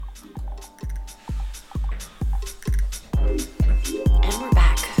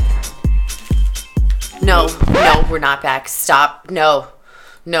No, we're not back. Stop. No,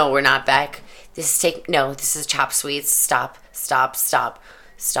 we're not back. This is Chop Sweets. Stop.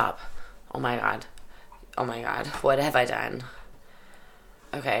 Oh my god. What have I done?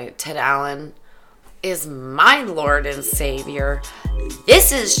 Okay, Ted Allen is my Lord and Savior.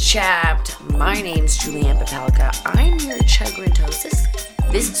 This is Chapped. My name's Julianne Papelka. I'm your Chagrin Toast.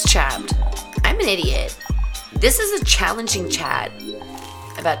 This is Chapped. I'm an idiot. This is a challenging chat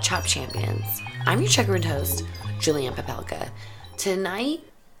about Chop Champions. I'm your Chagrin Toast, Julianne Papelka. Tonight,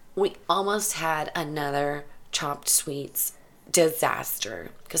 we almost had another Chopped Sweets disaster.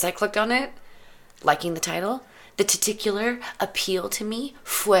 Because I clicked on it, liking the title. The titular appealed to me,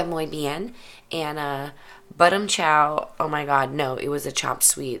 fue muy bien. And Budum Chow, oh my god, no, it was a Chopped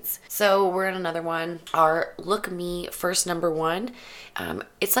Sweets. So we're in another one. Our Look Me first number one.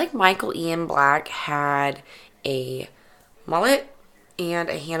 It's like Michael Ian Black had a mullet and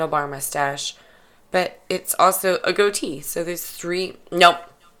a handlebar mustache, but it's also a goatee. So there's three. Nope.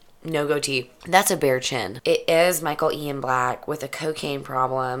 No goatee. That's a bare chin. It is Michael Ian Black with a cocaine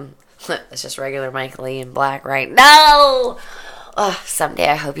problem. It's just regular Michael Ian Black, right? No! Someday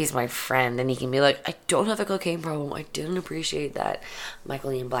I hope he's my friend and he can be like, I don't have a cocaine problem. I didn't appreciate that.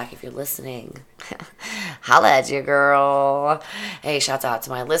 Michael Ian Black, if you're listening, holla at you, girl. Hey, shouts out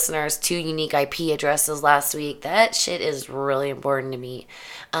to my listeners. 2 unique IP addresses last week. That shit is really important to me.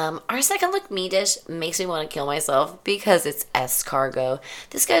 Our second Look Me dish makes me want to kill myself because it's escargot.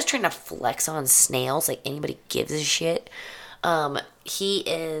 This guy's trying to flex on snails like anybody gives a shit. He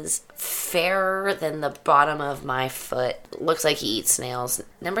is fairer than the bottom of my foot. Looks like he eats snails.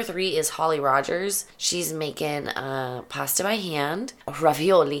 Number 3 is Holly Rogers. She's making pasta by hand.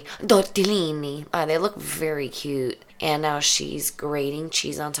 Ravioli. Tortellini. They look very cute. And now she's grating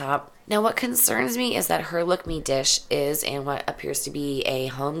cheese on top. Now what concerns me is that her Look Me dish is in what appears to be a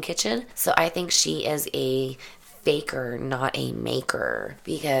home kitchen. So I think she is a baker, not a maker,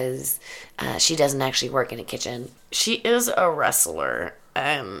 because she doesn't actually work in a kitchen. She is a wrestler.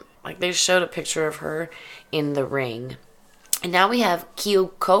 Like they showed a picture of her in the ring. And now we have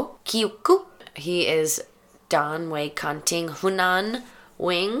Kyuku. He is Dan Wei Kanting Hunan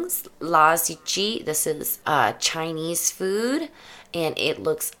Wings La Zichi. This is Chinese food, and it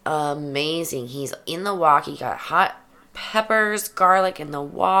looks amazing. He's in the wok. He got hot peppers, garlic in the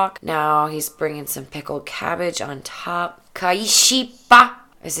wok. Now he's bringing some pickled cabbage on top. Kaishipa.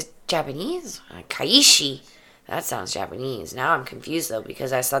 Is it Japanese? Kaishi. That sounds Japanese. Now I'm confused though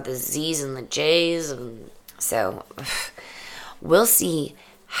because I saw the Z's and the J's. And so we'll see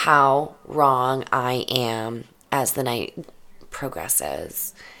how wrong I am as the night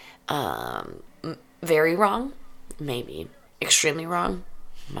progresses. Very wrong? Maybe. Extremely wrong?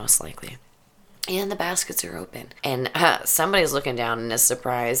 Most likely. And the baskets are open. And somebody's looking down and is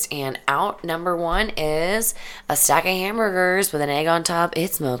surprised. And out number 1 is a stack of hamburgers with an egg on top.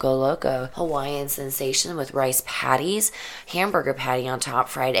 It's Moco Loco. Hawaiian sensation with rice patties. Hamburger patty on top.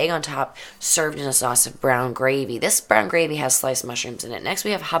 Fried egg on top. Served in a sauce of brown gravy. This brown gravy has sliced mushrooms in it. Next we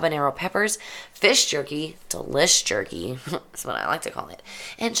have habanero peppers. Fish jerky. Delish jerky. That's what I like to call it.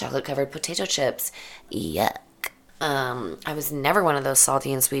 And chocolate covered potato chips. Yuck. I was never one of those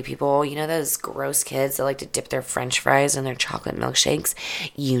salty and sweet people. You know those gross kids that like to dip their french fries in their chocolate milkshakes?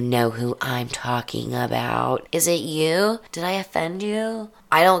 You know who I'm talking about. Is it you? Did I offend you?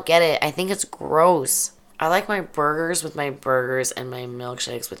 I don't get it. I think it's gross. I like my burgers with my burgers and my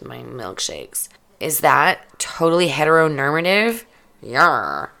milkshakes with my milkshakes. Is that totally heteronormative?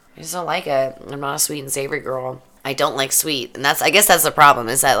 Yeah. I just don't like it. I'm not a sweet and savory girl. I don't like sweet, and I guess that's the problem,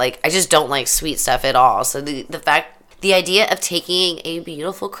 is that like I just don't like sweet stuff at all. So the idea of taking a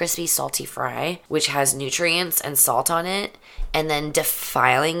beautiful crispy salty fry, which has nutrients and salt on it, and then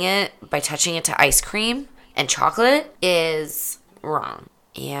defiling it by touching it to ice cream and chocolate is wrong.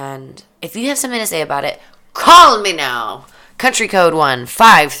 And if you have something to say about it, call me now. Country code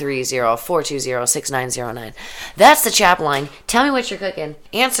 1-530-420-6909. That's the Chap line. Tell me what you're cooking.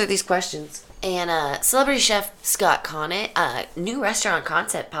 Answer these questions. And celebrity chef Scott Conant, new restaurant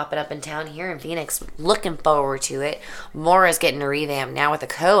concept popping up in town here in Phoenix. Looking forward to it. Mora's getting a revamp now with a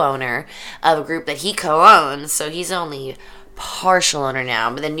co-owner of a group that he co-owns, so he's only partial owner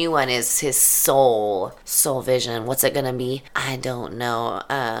now. But the new one is his soul vision. What's it gonna be? I don't know.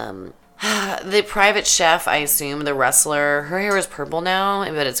 The private chef, I assume, the wrestler, her hair is purple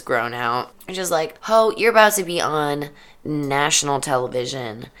now, but it's grown out. It's just like, oh, you're about to be on national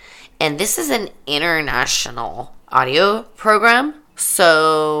television. And this is an international audio program,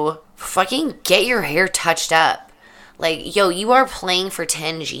 so fucking get your hair touched up. Like, yo, you are playing for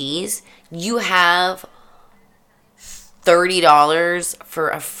 10 G's. You have $30 for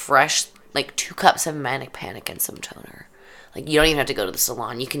a fresh like 2 cups of Manic Panic and some toner. Like, you don't even have to go to the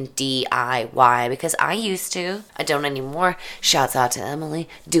salon. You can DIY, because I used to. I don't anymore. Shouts out to Emily,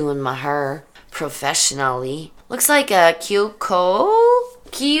 doing my hair professionally. Looks like Kyuko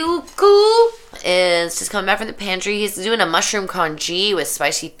is just coming back from the pantry. He's doing a mushroom congee with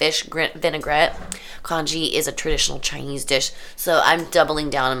spicy fish vinaigrette. Congee is a traditional Chinese dish, so I'm doubling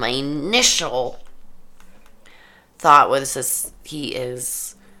down on my initial thought was he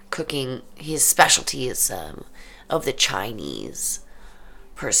is cooking. His specialty is of the Chinese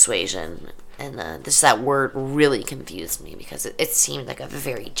persuasion, and that word really confused me because it seemed like a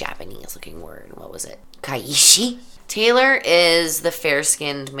very Japanese looking word. What was it? Kaishi? Taylor is the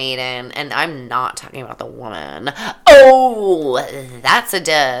fair-skinned maiden, and I'm not talking about the woman. Oh, that's a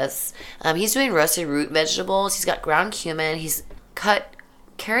diss. He's doing roasted root vegetables. He's got ground cumin. He's cut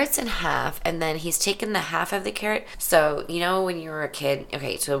carrots in half, and then he's taken the half of the carrot. So, you know when you were a kid,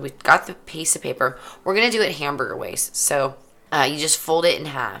 okay, so we've got the piece of paper. We're going to do it hamburger ways. So, you just fold it in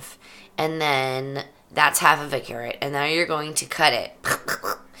half, and then that's half of a carrot, and now you're going to cut it.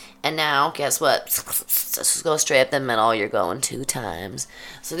 And now, guess what? Just go straight up the middle. You're going 2 times.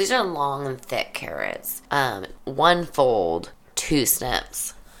 So these are long and thick carrots. 1 fold, 2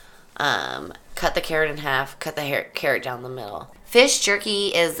 snips. Cut the carrot in half. Cut the carrot down the middle. Fish jerky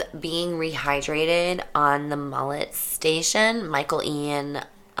is being rehydrated on the mullet station. Michael Ian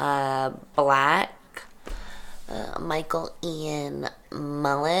Black. Michael Ian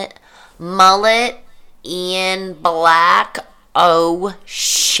Mullet. Mullet Ian Black. Oh,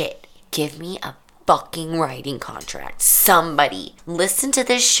 shit. Give me a fucking writing contract. Somebody. Listen to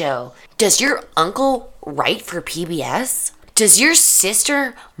this show. Does your uncle write for PBS? Does your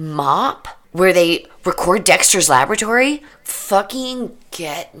sister mop where they record Dexter's Laboratory? Fucking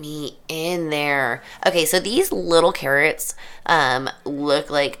get me in there. Okay, so these little carrots look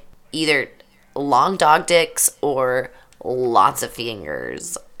like either long dog dicks or lots of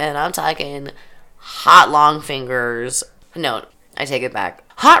fingers. And I'm talking hot long fingers. No, I take it back.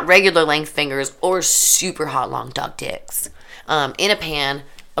 Hot regular length fingers or super hot long dog dicks. In a pan,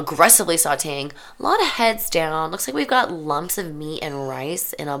 aggressively sauteing. A lot of heads down. Looks like we've got lumps of meat and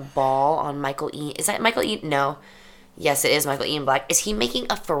rice in a ball on Michael Ian. Is that Michael Ian? No. Yes, it is Michael Ian Black. Is he making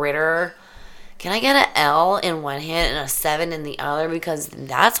a fritter? Can I get an L in one hand and a 7 in the other? Because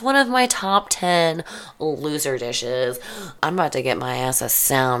that's one of my top 10 loser dishes. I'm about to get my ass a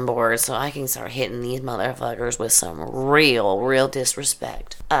soundboard so I can start hitting these motherfuckers with some real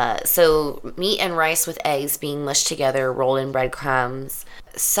disrespect. So meat and rice with eggs being mushed together, rolled in breadcrumbs.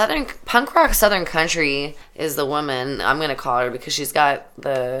 Punk rock Southern Country is the woman I'm going to call her because she's got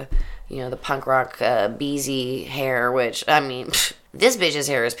the punk rock Beezy hair, which, I mean... This bitch's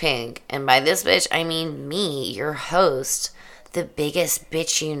hair is pink, and by this bitch, I mean me, your host, the biggest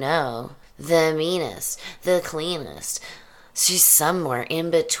bitch you know, the meanest, the cleanest. She's somewhere in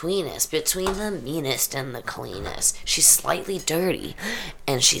between us, between the meanest and the cleanest. She's slightly dirty,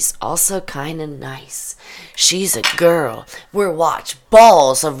 and she's also kind of nice. She's a girl. We're watch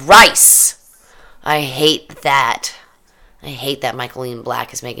balls of rice. I hate that. I hate that Michael Ian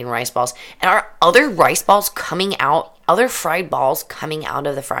Black is making rice balls. And are other rice balls coming out, other fried balls coming out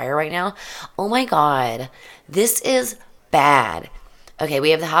of the fryer right now? Oh my God. This is bad. Okay, we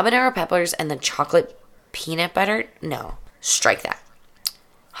have the habanero peppers and the chocolate peanut butter. No, strike that.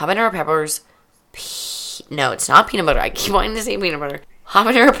 Habanero peppers. No, it's not peanut butter. I keep wanting to say peanut butter.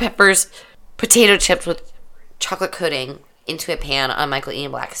 Habanero peppers, potato chips with chocolate coating into a pan on Michael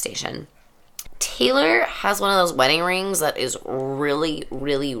Ian Black station. Taylor has one of those wedding rings that is really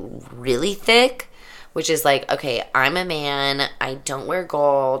thick, which is like, okay, I'm a man. I don't wear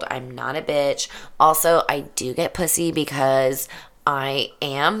gold. I'm not a bitch. Also, I do get pussy because I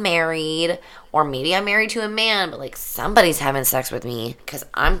am married, or maybe I'm married to a man, but like somebody's having sex with me because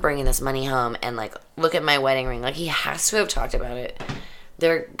I'm bringing this money home, and like, look at my wedding ring. Like, he has to have talked about it.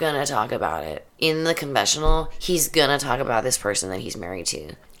 They're gonna talk about it. In the confessional, he's gonna talk about this person that he's married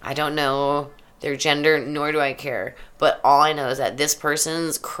to. I don't know their gender, nor do I care. But all I know is that this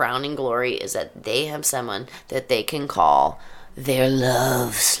person's crowning glory is that they have someone that they can call their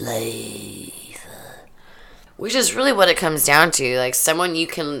love slave. Which is really what it comes down to. Like, someone you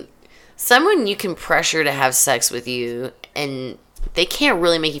can pressure to have sex with you, and they can't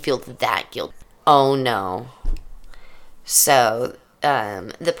really make you feel that guilty. Oh no. So,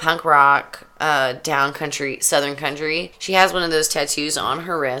 the punk rock, down country, Southern Country. She has one of those tattoos on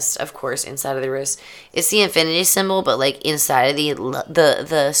her wrist, of course, inside of the wrist. It's the infinity symbol, but like inside of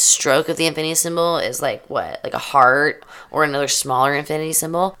the stroke of the infinity symbol is like what? Like a heart or another smaller infinity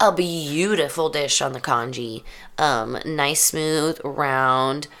symbol. A beautiful dish on the congee. Nice, smooth,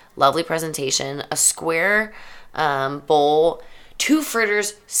 round, lovely presentation, a square bowl, 2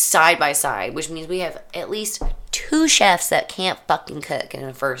 fritters side by side, which means we have at least 2 chefs that can't fucking cook in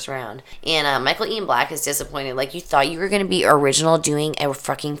the first round. And Michael Ian Black is disappointed. Like, you thought you were going to be original doing a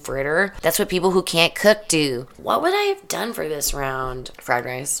fucking fritter? That's what people who can't cook do. What would I have done for this round? Fried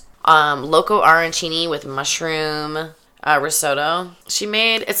rice. Loco arancini with mushroom risotto. She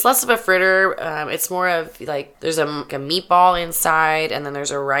made, it's less of a fritter. It's more of like, there's a meatball inside, and then there's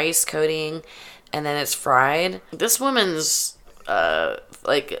a rice coating, and then it's fried. This woman's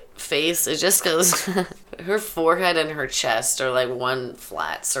like face, it just goes her forehead and her chest are like one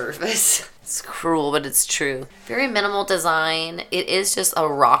flat surface. It's cruel, but it's true. Very minimal design. It is just a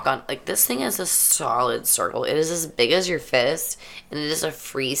rock on, like, this thing is a solid circle. It is as big as your fist, and it is a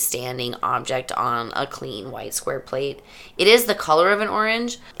freestanding object on a clean white square plate. It is the color of an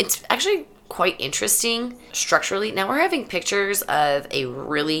orange. It's actually quite interesting structurally. Now we're having pictures of a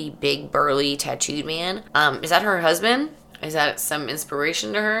really big burly tattooed man. Is that her husband? Is that some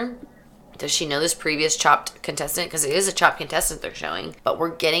inspiration to her? Does she know this previous Chopped contestant? Because it is a Chopped contestant they're showing. But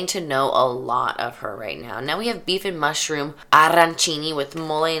we're getting to know a lot of her right now. Now we have beef and mushroom arancini with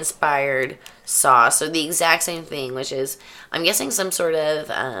mole-inspired sauce. So the exact same thing, which is, I'm guessing, some sort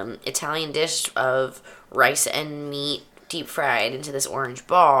of Italian dish of rice and meat deep fried into this orange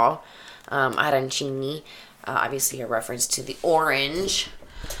ball. Arancini, obviously a reference to the orange.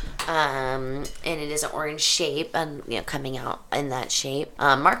 And it is an orange shape, and coming out in that shape.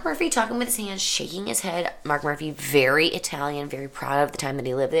 Mark Murphy talking with his hands, shaking his head. Mark Murphy, very Italian, very proud of the time that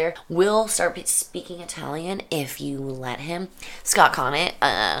he lived there. Will start speaking Italian if you let him. Scott Conant,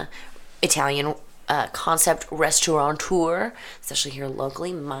 Italian concept restaurateur, especially here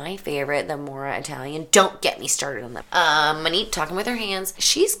locally. My favorite, the Mora Italian. Don't get me started on that. Monique talking with her hands.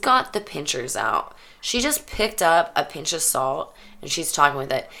 She's got the pinchers out. She just picked up a pinch of salt and she's talking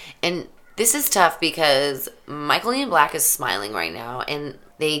with it. And this is tough because Michael Ian Black is smiling right now, and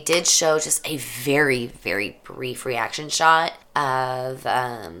they did show just a very, very brief reaction shot of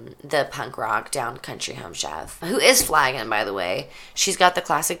the punk rock down country home chef, who is flagging, by the way. She's got the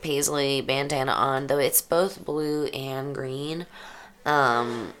classic paisley bandana on, though it's both blue and green.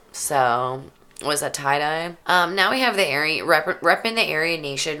 So was that tie-dye? Now we have the area, repping the Aryan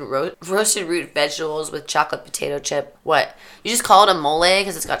Nation, roasted root vegetables with chocolate potato chip. What? You just call it a mole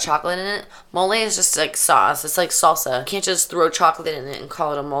because it's got chocolate in it? Mole is just like sauce. It's like salsa. You can't just throw chocolate in it and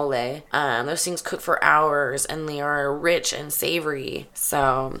call it a mole. Those things cook for hours, and they are rich and savory.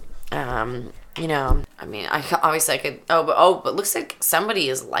 So, I mean, I could, but looks like somebody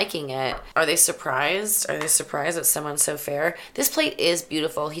is liking it. Are they surprised? Are they surprised that someone's so fair? This plate is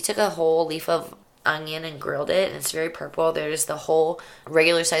beautiful. He took a whole leaf of onion and grilled it, and it's very purple. There's the whole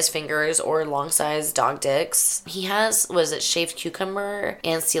regular size fingers or long size dog dicks. He has, shaved cucumber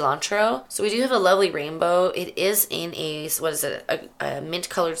and cilantro. So we do have a lovely rainbow. It is in a mint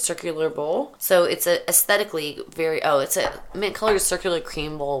colored circular bowl. So it's it's a mint colored circular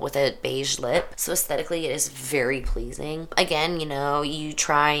cream bowl with a beige lip. So aesthetically it is very pleasing. Again, you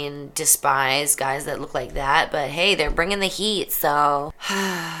try and despise guys that look like that, but hey, they're bringing the heat, so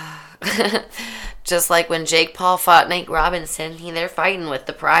just like when Jake Paul fought Nate Robinson, they're fighting with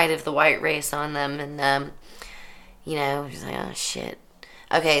the pride of the white race on them, and just like, oh shit.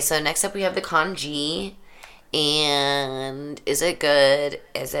 Okay, so next up we have the congee, and is it good?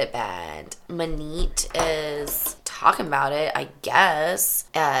 Is it bad? Manit is talking about it, I guess.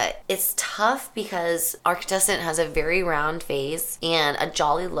 It's tough because our contestant has a very round face and a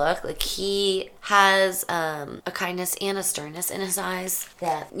jolly look. Like, he has a kindness and a sternness in his eyes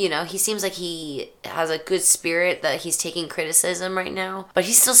that, he seems like he has a good spirit, that he's taking criticism right now, but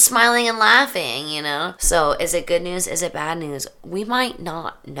he's still smiling and laughing, So is it good news? Is it bad news? We might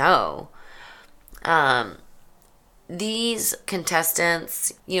not know. These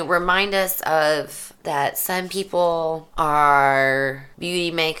contestants, remind us of that some people are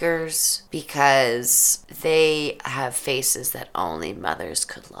beauty makers because they have faces that only mothers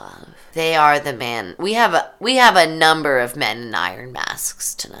could love. They are the man. We have a number of men in iron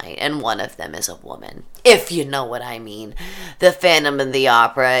masks tonight, and one of them is a woman, if you know what I mean. The Phantom of the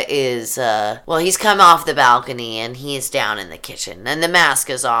Opera is, he's come off the balcony and he's down in the kitchen, and the mask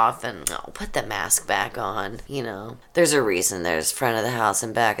is off, and put the mask back on, There's a reason there's front of the house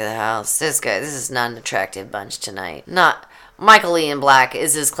and back of the house. This is not an attractive bunch tonight. Not Michael Ian Black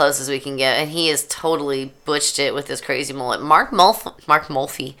is as close as we can get, and he has totally butched it with this crazy mullet. Mark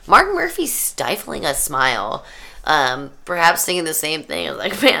Murphy's stifling a smile, perhaps thinking the same thing. I was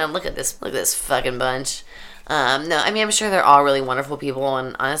like, man, look at this fucking bunch. No, I mean, I'm sure they're all really wonderful people,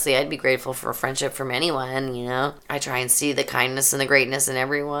 and honestly, I'd be grateful for a friendship from anyone, you know? I try and see the kindness and the greatness in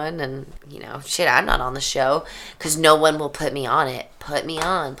everyone, and, you know, shit, I'm not on the show, because no one will put me on it. Put me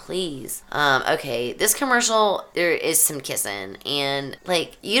on, please. Okay, this commercial, there is some kissing, and,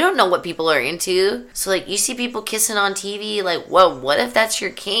 like, you don't know what people are into, so, like, you see people kissing on TV, like, whoa, what if that's your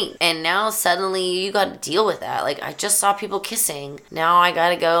kink? And now, suddenly, you gotta deal with that. Like, I just saw people kissing. Now I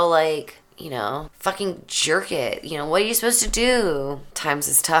gotta go, like, you know, fucking jerk it. You know, what are you supposed to do? Times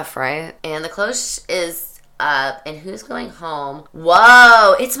is tough, right? And the close is up, and who's going home?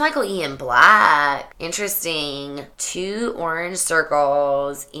 Whoa, it's Michael Ian Black. Interesting. 2 orange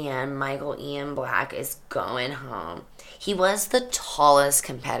circles, and Michael Ian Black is going home. He was the tallest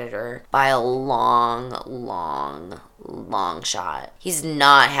competitor by a long shot. He's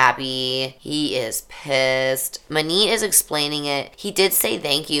not happy. He is pissed. Manit is explaining it. He did say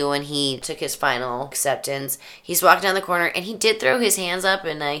thank you when he took his final acceptance. He's walking down the corner, and he did throw his hands up,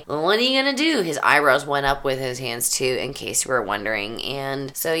 and like, well, what are you gonna do? His eyebrows went up with his hands too, in case you were wondering.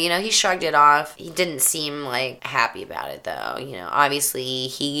 And so, you know, he shrugged it off. He didn't seem like happy about it though. You know, obviously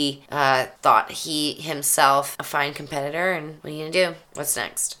he thought he himself a fine competitor, and what are you gonna do? What's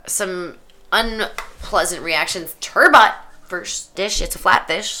next? Some unpleasant reactions. Turbot, first dish, it's a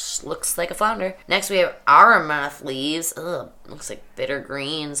flatfish, looks like a flounder. Next we have Aramuth leaves, looks like bitter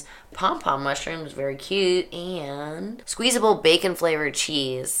greens. Pom-pom mushrooms, very cute. And squeezable bacon flavored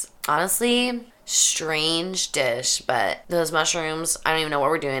cheese. Honestly, strange dish, but those mushrooms, I don't even know what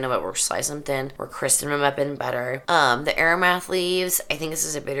we're doing, but we're slicing them thin, we're crisping them up in butter. The Aramuth leaves, I think this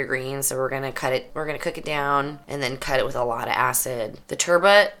is a bitter green, so we're gonna cook it down and then cut it with a lot of acid. The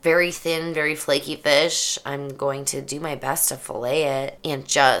turbot, very thin, very flaky fish. I'm going to do my best to fillet it and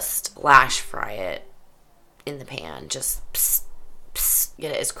just flash fry it in the pan. Just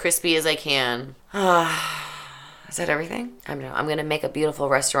get it as crispy as I can. Is that everything? I don't know. I'm gonna make a beautiful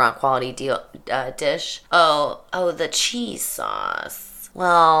restaurant quality dish. Oh, the cheese sauce.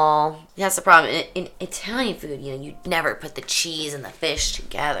 Well, that's the problem. In Italian food, you know, you never put the cheese and the fish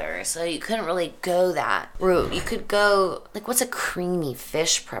together, so you couldn't really go that route. You could go, like, what's a creamy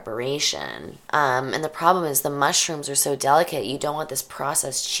fish preparation? And the problem is the mushrooms are so delicate, you don't want this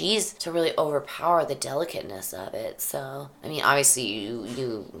processed cheese to really overpower the delicateness of it. So, I mean, obviously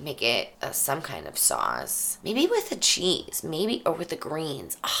you make it some kind of sauce. Maybe with the cheese, maybe, or with the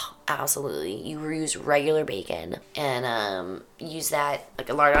greens. Oh, absolutely. You use regular bacon and use that like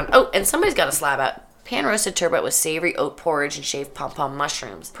a lardon. Oh, and somebody's got to slab out pan-roasted turbot with savory oat porridge and shaved pom-pom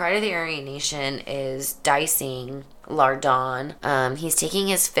mushrooms. Pride of the Aryan Nation is dicing lardon. He's taking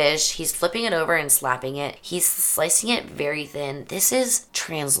his fish, he's flipping it over and slapping it. He's slicing it very thin. This is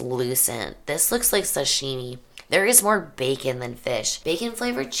translucent. This looks like sashimi. There is more bacon than fish.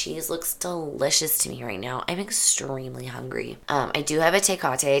 Bacon-flavored cheese looks delicious to me right now. I'm extremely hungry. I do have a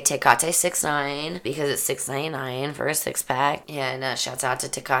Tecate 6'9", because it's $6.99 for a 6-pack. And shouts out to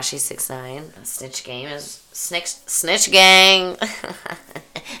Tekashi 6'9". Snitch Gang is... Snitch Gang!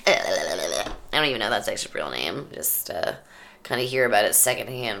 I don't even know that's actually a real name. Just, kind of hear about it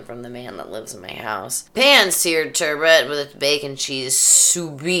secondhand from the man that lives in my house. Pan-seared turbot with bacon cheese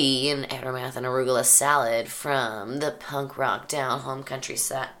sous vide and Aramuth and arugula salad from the punk rock down home country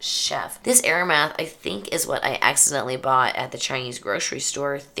chef. This Aramuth, I think, is what I accidentally bought at the Chinese grocery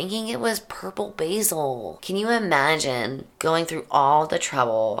store, thinking it was purple basil. Can you imagine going through all the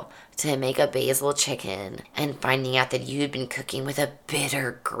trouble to make a basil chicken and finding out that you'd been cooking with a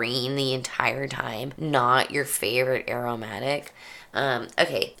bitter green the entire time, not your favorite aromatic?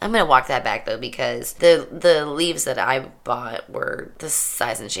 Okay, I'm gonna walk that back though, because the leaves that I bought were the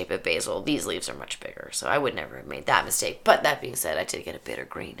size and shape of basil. These leaves are much bigger, so I would never have made that mistake. But that being said, I did get a bitter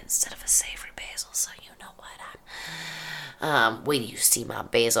green instead of a savory basil, so you know what. Wait till you see my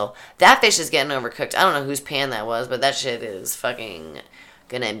basil. That fish is getting overcooked. I don't know whose pan that was, but that shit is fucking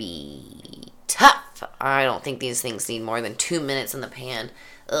gonna be tough. I don't think these things need more than 2 minutes in the pan.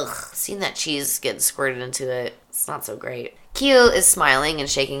 Ugh, seeing that cheese get squirted into it, it's not so great. Q is smiling and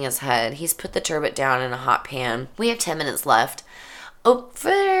shaking his head. He's put the turbot down in a hot pan. We have 10 minutes left.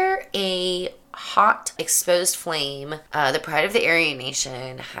 Over a hot exposed flame, the Pride of the Aryan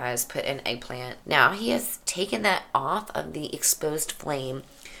Nation has put an eggplant. Now he has taken that off of the exposed flame,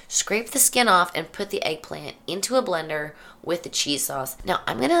 scrape the skin off, and put the eggplant into a blender with the cheese sauce. Now,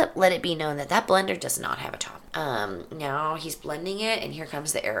 I'm going to let it be known that that blender does not have a top. Now he's blending it, and here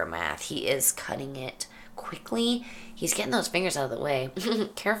comes the Aramuth. He is cutting it quickly. He's getting those fingers out of the way.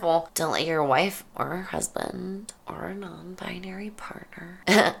 Careful. Don't let your wife or husband or a non-binary partner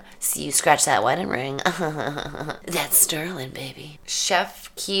see you scratch that wedding ring. That's Sterling, baby. Chef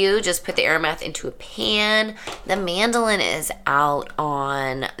Q just put the aromath into a pan. The mandolin is out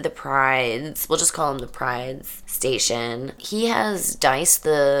on the Pride's. We'll just call him the Pride's station. He has diced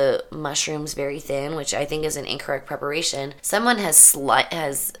the mushrooms very thin, which I think is an incorrect preparation. Someone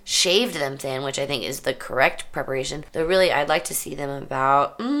has shaved them thin, which I think is the correct preparation. Though really, I'd like to see them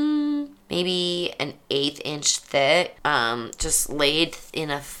about maybe an 1/8 inch thick, just laid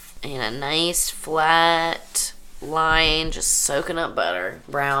in a nice flat line, just soaking up butter.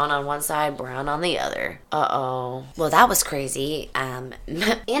 Brown on one side, brown on the other. Uh-oh. Well, that was crazy.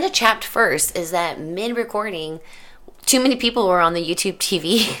 Anna chapped first is that mid-recording, too many people were on the YouTube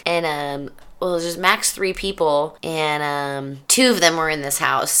TV, and well, there's max 3 people, and 2 of them were in this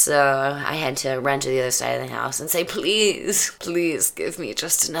house, so I had to run to the other side of the house and say, please give me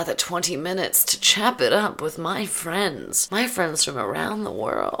just another 20 minutes to chap it up with my friends from around the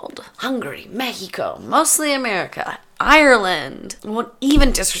world. Hungary, Mexico, mostly America, Ireland. I won't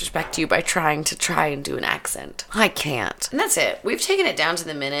even disrespect you by trying and do an accent. I can't. And that's it. We've taken it down to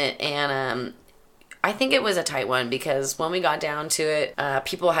the minute, and I think it was a tight one because when we got down to it,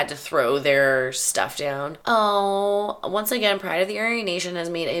 people had to throw their stuff down. Oh, once again, Pride of the Aryan Nation has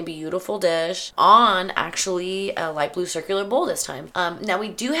made a beautiful dish on actually a light blue circular bowl this time. Now we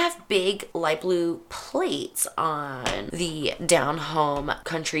do have big light blue plates on the down home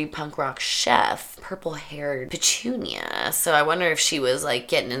country punk rock chef, purple haired Petunia. So I wonder if she was like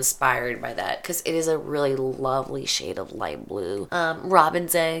getting inspired by that because it is a really lovely shade of light blue.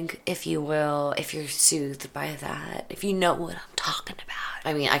 Robin's egg, if you will, if you're soothed by that, if you know what I'm talking about.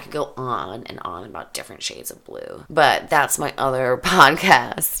 I mean, I could go on and on about different shades of blue, but that's my other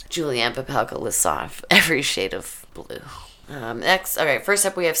podcast. Julianne Popelka lists off every shade of blue. First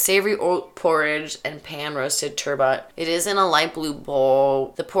up we have savory oat porridge and pan roasted turbot. It is in a light blue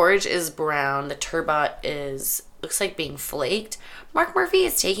bowl. The porridge is brown. The turbot looks like being flaked. Mark Murphy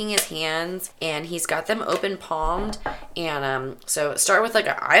is taking his hands and he's got them open palmed, and so start with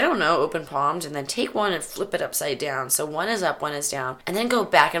open palmed, and then take one and flip it upside down. So one is up, one is down, and then go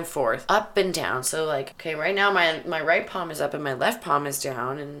back and forth, up and down. So right now my right palm is up and my left palm is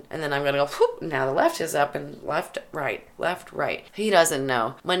down, and then I'm gonna go whoop, now the left is up and left, right. He doesn't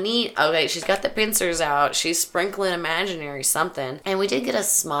know. Manit, okay, she's got the pincers out, she's sprinkling imaginary something, and we did get a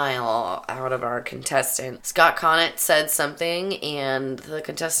smile out of our contestant. Scott Conant said something and the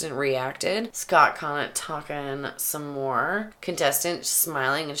contestant reacted. Scott Conant talking some more. Contestant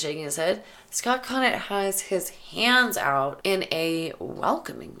smiling and shaking his head. Scott Conant has his hands out in a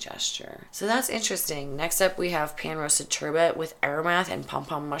welcoming gesture. So that's interesting. Next up, we have pan roasted turbot with aromath and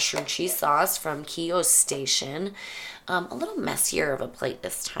pom-pom mushroom cheese sauce from Keo's Station. A little messier of a plate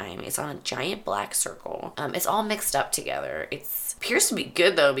this time. It's on a giant black circle. It's all mixed up together. It appears to be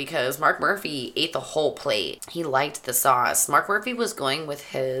good though because Mark Murphy ate the whole plate. He liked the sauce. Mark Murphy was going with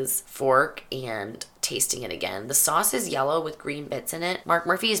his fork and tasting it again. The sauce is yellow with green bits in it. Mark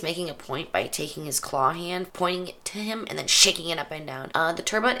Murphy is making a point by taking his claw hand, pointing it to him, and then shaking it up and down. The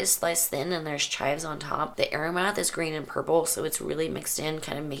turbot is sliced thin and there's chives on top. The aromath is green and purple, so it's really mixed in,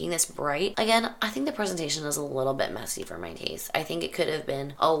 kind of making this bright. Again, I think the presentation is a little bit messy for my taste. I think it could have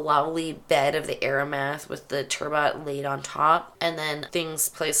been a lovely bed of the aromath with the turbot laid on top, and then things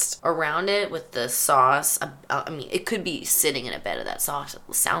placed around it with the sauce. It could be sitting in a bed of that sauce,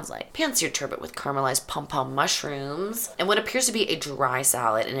 it sounds like. Pan-seared turbot with caramelized pom-pom mushrooms and what appears to be a dry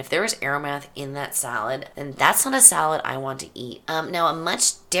salad. And if there is aromath in that salad, then that's not a salad I want to eat. Now, a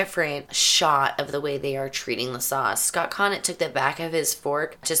much different shot of the way they are treating the sauce. Scott Conant took the back of his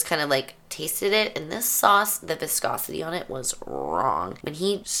fork, just kind of tasted it, and this sauce, the viscosity on it was wrong. When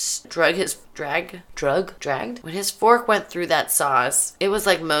he when his fork went through that sauce, it was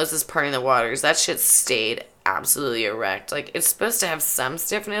like Moses parting the waters. That shit stayed absolutely erect. It's supposed to have some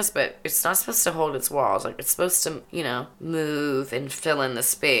stiffness, but it's not supposed to hold its walls. It's supposed to, move and fill in the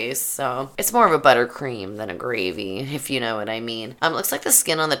space. So it's more of a buttercream than a gravy, if you know what I mean. Looks like the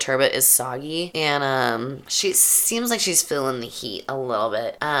skin on the turbot is soggy, and she seems like she's feeling the heat a little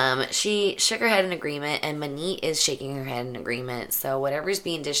bit. She shook her head in agreement, and Manit is shaking her head in agreement. So whatever's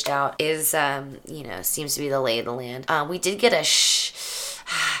being dished out is, seems to be the lay of the land. We did get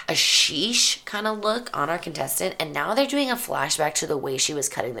a a sheesh kind of look on our contestant, and now they're doing a flashback to the way she was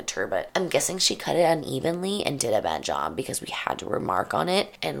cutting the turbot. I'm guessing she cut it unevenly and did a bad job because we had to remark on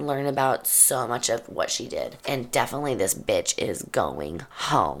it and learn about so much of what she did. And definitely this bitch is going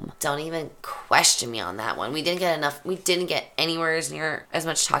home. Don't even question me on that one. We didn't get anywhere near as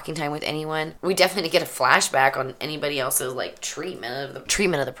much talking time with anyone. We definitely didn't get a flashback on anybody else's like treatment of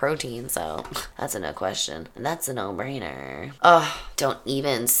the protein, so that's a no question. And that's a no-brainer. Ugh, don't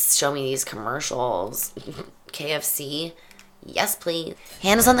even show me these commercials. KFC, yes please.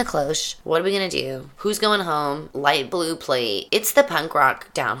 Hands on the cloche. What are we gonna do? Who's going home? Light blue plate. It's the punk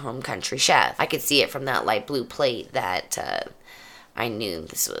rock down home country chef. I could see it from that light blue plate that I knew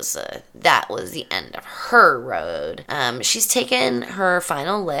that was the end of her road. She's taken her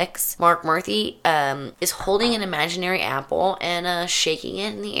final licks. Mark Murphy is holding an imaginary apple and shaking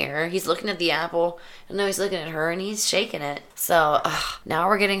it in the air. He's looking at the apple, and now he's looking at her, and he's shaking it. So now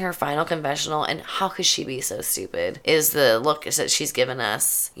we're getting her final confessional, and how could she be so stupid? Is the look that she's given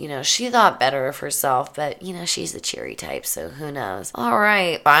us. You know, she thought better of herself, but you know, she's the cheery type, so who knows? All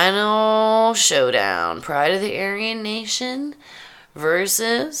right, final showdown. Pride of the Aryan Nation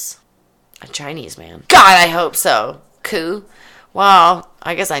versus a Chinese man. God, I hope so. Koo. Well,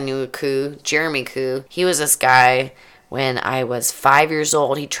 I guess I knew Koo. Jeremy Koo. He was this guy when I was 5 years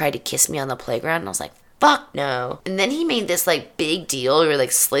old. He tried to kiss me on the playground, and I was like, fuck no. And then he made this like big deal. He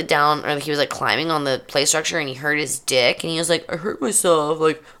like slid down, or he was like climbing on the play structure, and he hurt his dick, and he was like, I hurt myself,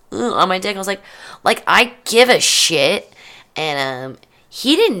 like, on my dick. I was like, I give a shit. And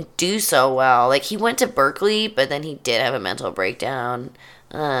he didn't do so well. Like, he went to Berkeley, but then he did have a mental breakdown.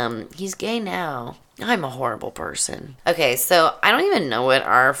 He's gay now. I'm a horrible person. Okay, so I don't even know what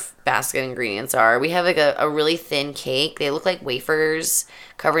our basket ingredients are. We have like a really thin cake. They look like wafers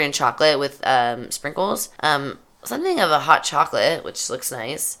covered in chocolate with sprinkles. Something of a hot chocolate, which looks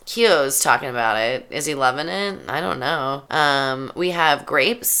nice. Kyo's talking about it. Is he loving it? I don't know. We have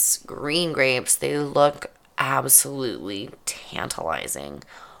grapes, green grapes. They look absolutely tantalizing.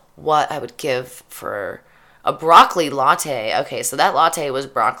 What I would give for a broccoli latte. Okay, so that latte was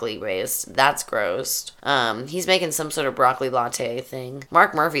broccoli based. That's gross. He's making some sort of broccoli latte thing.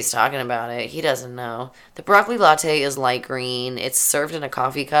 Mark Murphy's talking about it. He doesn't know. The broccoli latte is light green. It's served in a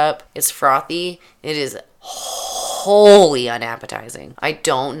coffee cup. It's frothy. It is wholly unappetizing. I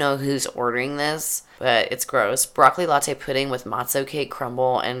don't know who's ordering this, but it's gross. Broccoli latte pudding with matzo cake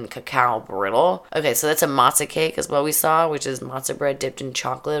crumble and cacao brittle. Okay, so that's a matzo cake is what we saw, which is matzo bread dipped in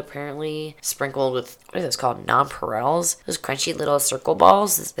chocolate, apparently, sprinkled with, what is this called? Nonpareils? Those crunchy little circle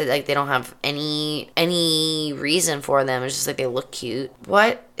balls. Like, they don't have any reason for them. It's just like they look cute.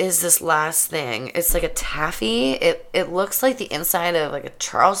 What is this last thing? It's like a taffy. It looks like the inside of like a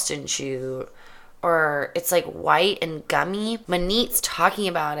Charleston chew. Or it's like white and gummy. Manit's talking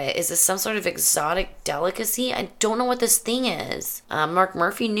about it. Is this some sort of exotic delicacy? I don't know what this thing is. Mark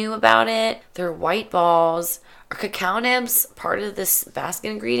Murphy knew about it. They're white balls. Are cacao nibs part of this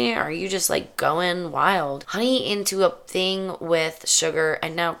basket ingredient? Or are you just like going wild? Honey into a thing with sugar,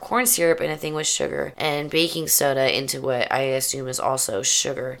 and now corn syrup in a thing with sugar, and baking soda into what I assume is also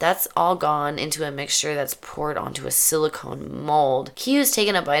sugar. That's all gone into a mixture that's poured onto a silicone mold. Q's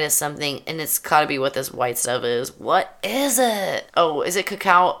taking a bite of something, and it's gotta be what this white stuff is. What is it? Oh, is it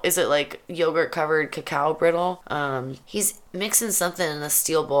cacao? Is it like yogurt covered cacao brittle? He's mixing something in a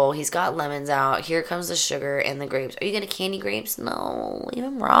steel bowl. He's got lemons out. Here comes the sugar and the grapes. Are you gonna candy grapes? No, leave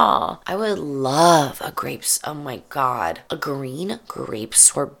them raw. I would love a grapes. Oh my god, a green grape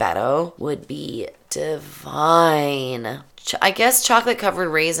sorbetto would be divine. I guess chocolate covered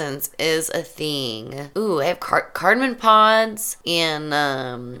raisins is a thing. Ooh, I have cardamom pods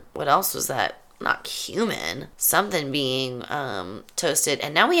and what else was that? Not cumin, something being toasted,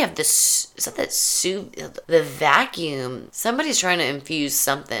 and now we have this. Is that the vacuum? Somebody's trying to infuse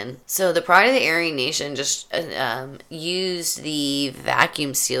something. So the Pride of the Aryan Nation just used the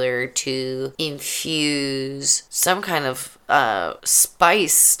vacuum sealer to infuse some kind of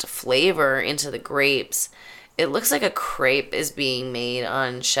spiced flavor into the grapes. It looks like a crepe is being made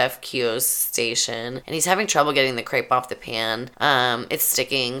on Chef Kyo's station, and he's having trouble getting the crepe off the pan. It's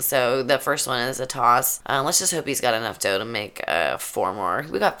sticking, so the first one is a toss. Let's just hope he's got enough dough to make 4 more.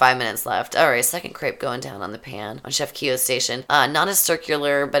 We got 5 minutes left. All right, second crepe going down on the pan on Chef Kyo's station. Not as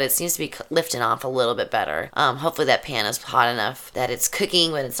circular, but it seems to be lifting off a little bit better. Hopefully that pan is hot enough that it's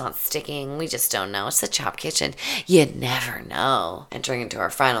cooking, but it's not sticking. We just don't know. It's the Chop Kitchen. You never know. Entering into our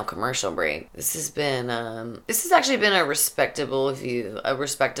final commercial break. This has been This has actually been a respectable view, a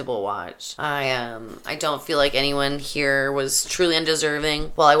respectable watch. I don't feel like anyone here was truly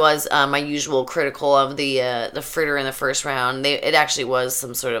undeserving. While I was my usual critical of the fritter in the first round, it actually was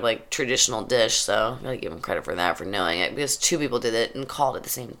some sort of like traditional dish, so I gotta give them credit for that, for knowing it, because 2 people did it and called it the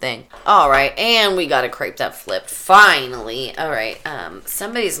same thing. All right, and we got a crepe that flipped finally. All right,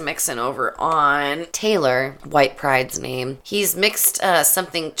 somebody's mixing over on Taylor, White Pride's name. He's mixed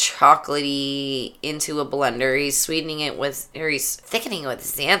something chocolatey into a blender. He's sweetening it with, or he's thickening it with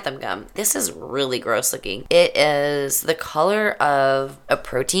xanthan gum. This is really gross looking. It is the color of a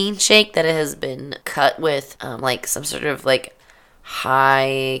protein shake that has been cut with like some sort of like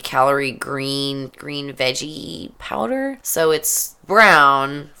high calorie green veggie powder. So it's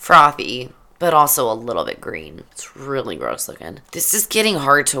brown, frothy, but also a little bit green. It's really gross looking. This is getting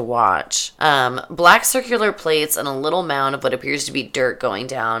hard to watch. Black circular plates and a little mound of what appears to be dirt going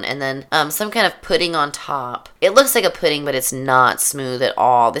down, and then some kind of pudding on top. It looks like a pudding, but it's not smooth at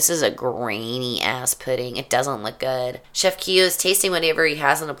all. This is a grainy ass pudding. It doesn't look good. Chef Keo is tasting whatever he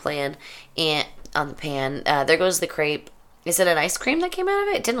has on the pan. There goes the crepe. Is it an ice cream that came out of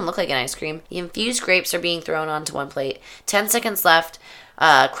it? It didn't look like an ice cream. The infused grapes are being thrown onto one plate. 10 seconds left.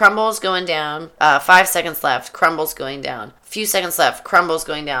 Crumbles going down. 5 seconds left. Crumbles going down. Few seconds left. Crumbles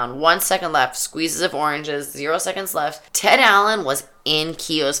going down. 1 second left. Squeezes of oranges. 0 seconds left. Ted Allen was in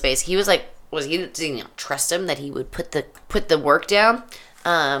Keo's face. He was like, did you trust him that he would put the work down?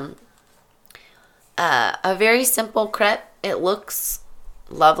 A very simple crepe. It looks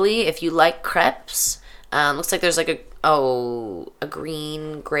lovely if you like crepes. Looks like there's like a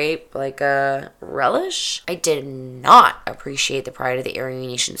green grape, like a relish. I did not appreciate the Pride of the Aryan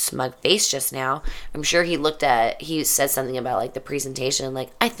Nation smug face just now. I'm sure he said something about like the presentation, like,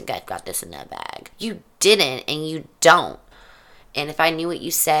 I think I've got this in a bag. You didn't, and you don't. And if I knew what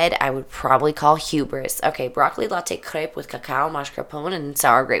you said, I would probably call hubris. Okay, broccoli latte crepe with cacao, mascarpone, and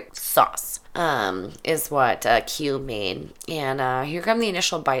sour grape sauce is what Q made. And here come the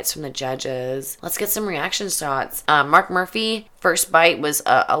initial bites from the judges. Let's get some reaction shots. Mark Murphy, first bite was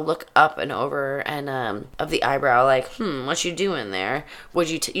a look up and over and of the eyebrow, like, what you doing there? Would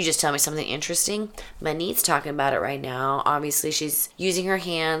you just tell me something interesting? Manit's talking about it right now. Obviously, she's using her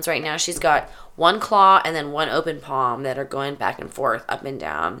hands. Right now, she's got one claw and then one open palm that are going back and forth, up and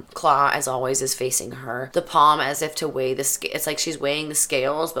down. Claw, as always, is facing her. The palm as if to weigh the scale. It's like she's weighing the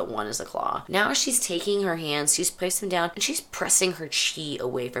scales, but one is a claw. Now she's taking her hands, she's placed them down, and she's pressing her chi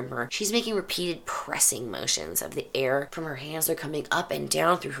away from her. She's making repeated pressing motions of the air from her hands. They're coming up and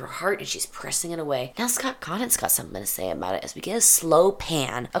down through her heart, and she's pressing it away. Now Scott Connet's got something to say about it as we get a slow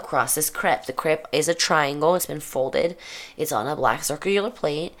pan across this crepe. The crepe is a triangle. It's been folded. It's on a black circular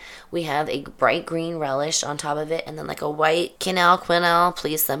plate. We have a bright green relish on top of it, and then like a white quenelle.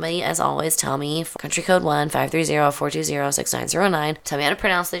 Please, somebody, as always, tell me. Country code 1-530-420-6909. Tell me how to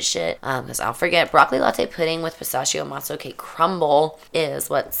pronounce this shit, because I'll forget. Broccoli latte pudding with pistachio matzo cake crumble is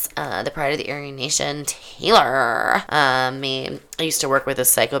what's the Pride of the Aryan Nation. Taylor. I used to work with a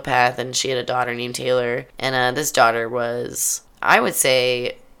psychopath, and she had a daughter named Taylor, and this daughter was, I would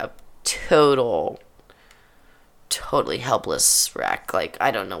say, a totally helpless wreck. Like,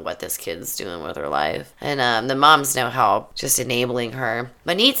 I don't know what this kid's doing with her life. And the mom's no help, just enabling her.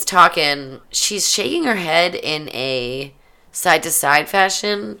 Manit's talking. She's shaking her head in a side-to-side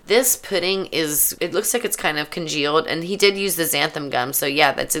fashion. This pudding it looks like it's kind of congealed, and he did use the xanthan gum, so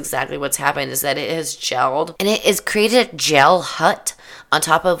yeah, that's exactly what's happened, is that it has gelled, and it has created a gel hut on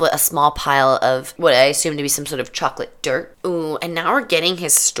top of a small pile of what I assume to be some sort of chocolate dirt. Ooh, and now we're getting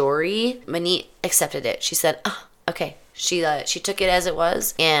his story. Manit accepted it. She said, okay. She took it as it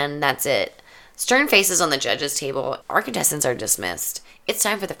was, and that's it. Stern faces on the judges' table. Our contestants are dismissed. It's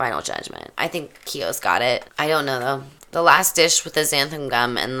time for the final judgment. I think Keo's got it. I don't know, though. The last dish with the xanthan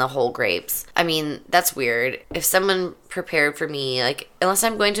gum and the whole grapes. I mean, that's weird. If someone prepared for me, like, unless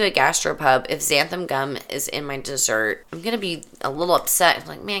I'm going to a gastropub, if xanthan gum is in my dessert, I'm gonna be a little upset. I'm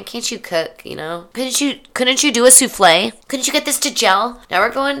like, man, can't you cook, you know? Couldn't you do a souffle? Couldn't you get this to gel? Now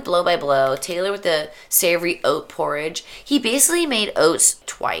we're going blow by blow. Taylor with the savory oat porridge. He basically made oats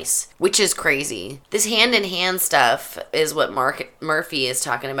twice, which is crazy. This hand-in-hand stuff is what Mark Murphy is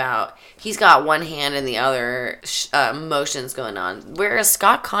talking about. He's got one hand in the other motions going on, whereas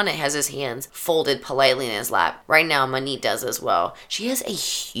Scott Conant has his hands folded politely in his lap. Right now, Manit does as well. She has a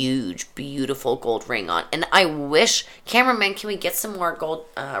huge, beautiful gold ring on, and I wish, cameraman, can we get some more gold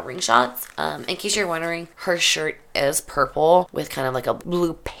ring shots? In case you're wondering, her shirt is purple with kind of like a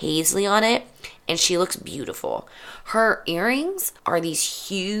blue paisley on it, and she looks beautiful. Her earrings are these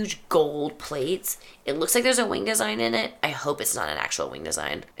huge gold plates. It looks like there's a wing design in it. I hope it's not an actual wing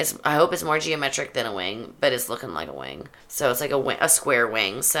design. I hope it's more geometric than a wing, but it's looking like a wing. So it's like a square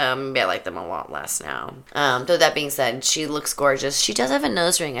wing. So maybe I like them a lot less now. Though that being said, she looks gorgeous. She does have a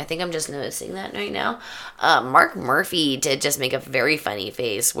nose ring. I think I'm just noticing that right now. Mark Murphy did just make a very funny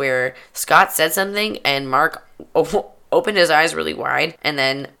face where Scott said something and Mark opened his eyes really wide and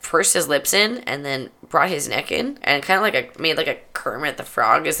then pursed his lips in and then brought his neck in and kind of made like a Kermit the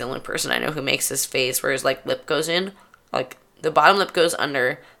Frog is the only person I know who makes this face where his like lip goes in, like the bottom lip goes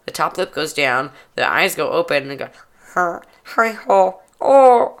under, the top lip goes down, the eyes go open and go hi ho,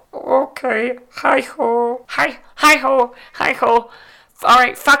 oh okay, hi ho, hi ho, hi ho. All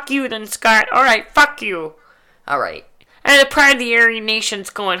right, fuck you then, Scott. All right, fuck you. All right. And the pride of the Aryan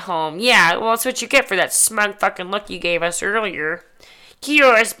Nation's going home. Yeah, well, that's what you get for that smug fucking look you gave us earlier.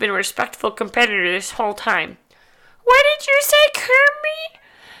 Keo has been a respectful competitor this whole time. What did you say, Kermit?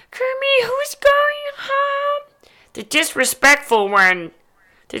 Kermit, who's going home? The disrespectful one.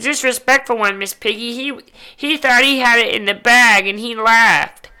 The disrespectful one, Miss Piggy. He thought he had it in the bag and he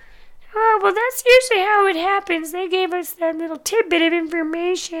laughed. Oh, well, that's usually how it happens. They gave us that little tidbit of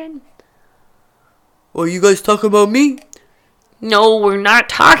information. Well, you guys talking about me? No, we're not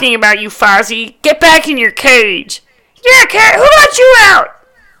talking about you, Fozzie. Get back in your cage. Yeah, Cat, who let you out?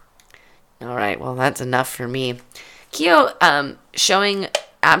 All right, well, that's enough for me. Keo, showing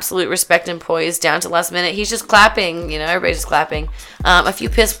absolute respect and poise down to last minute. He's just clapping, everybody's just clapping. A few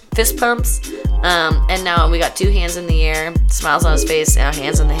fist pumps, and now we got 2 hands in the air, smiles on his face, now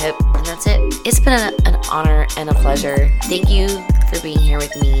hands on the hip, and that's it. It's been an honor and a pleasure. Thank you for being here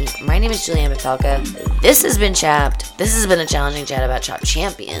with me. My name is Julianne Papelka. This has been Chapped. This has been a challenging chat about Chopped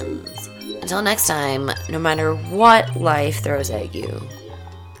Champions. Until next time, no matter what life throws at you,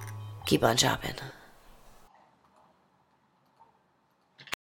 keep on chopping.